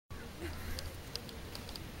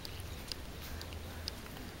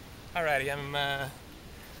Alrighty, I'm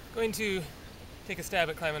going to take a stab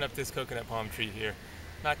at climbing up this coconut palm tree here.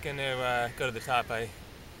 Not going to go to the top, I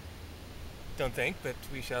don't think, but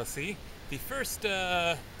we shall see. The first,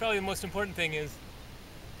 probably the most important thing is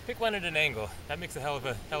pick one at an angle. That makes a hell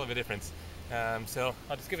of a difference. So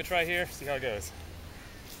I'll just give it a try here, see how it goes.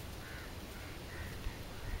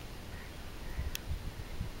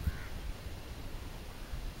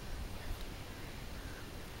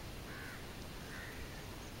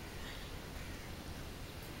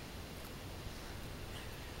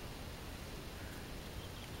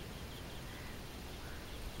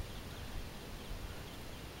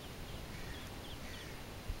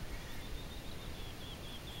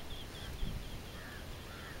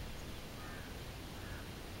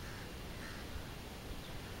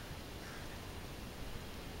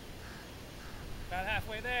 About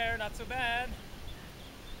halfway there, not so bad.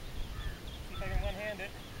 See if I can one-hand it.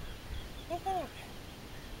 Woohoo!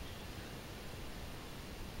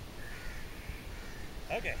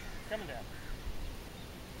 Okay, coming down.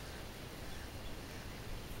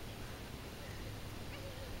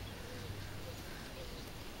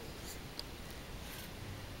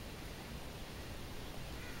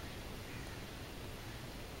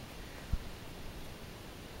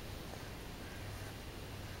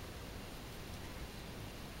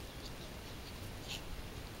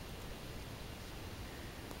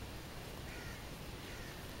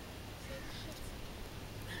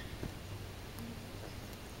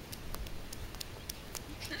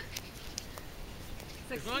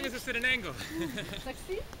 As long as it's at an angle.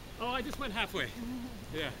 Succeed? Oh, I just went halfway.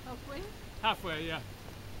 Yeah. Halfway? Halfway, yeah.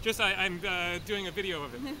 Just I'm doing a video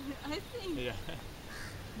of it. I think. Yeah.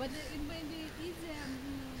 But it may be easier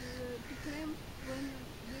to climb when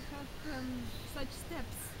we have such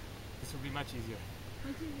steps. This will be much easier.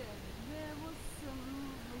 Much easier. There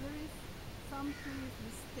is some trees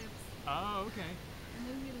with steps Oh, okay. in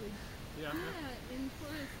the village. Yeah. Yeah, in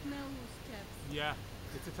forest no steps. Yeah,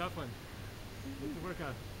 it's a tough one. It's a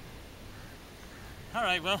workout. All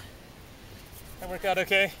right, well, that worked out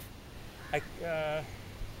okay. I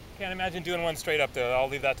can't imagine doing one straight up though. I'll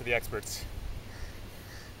leave that to the experts.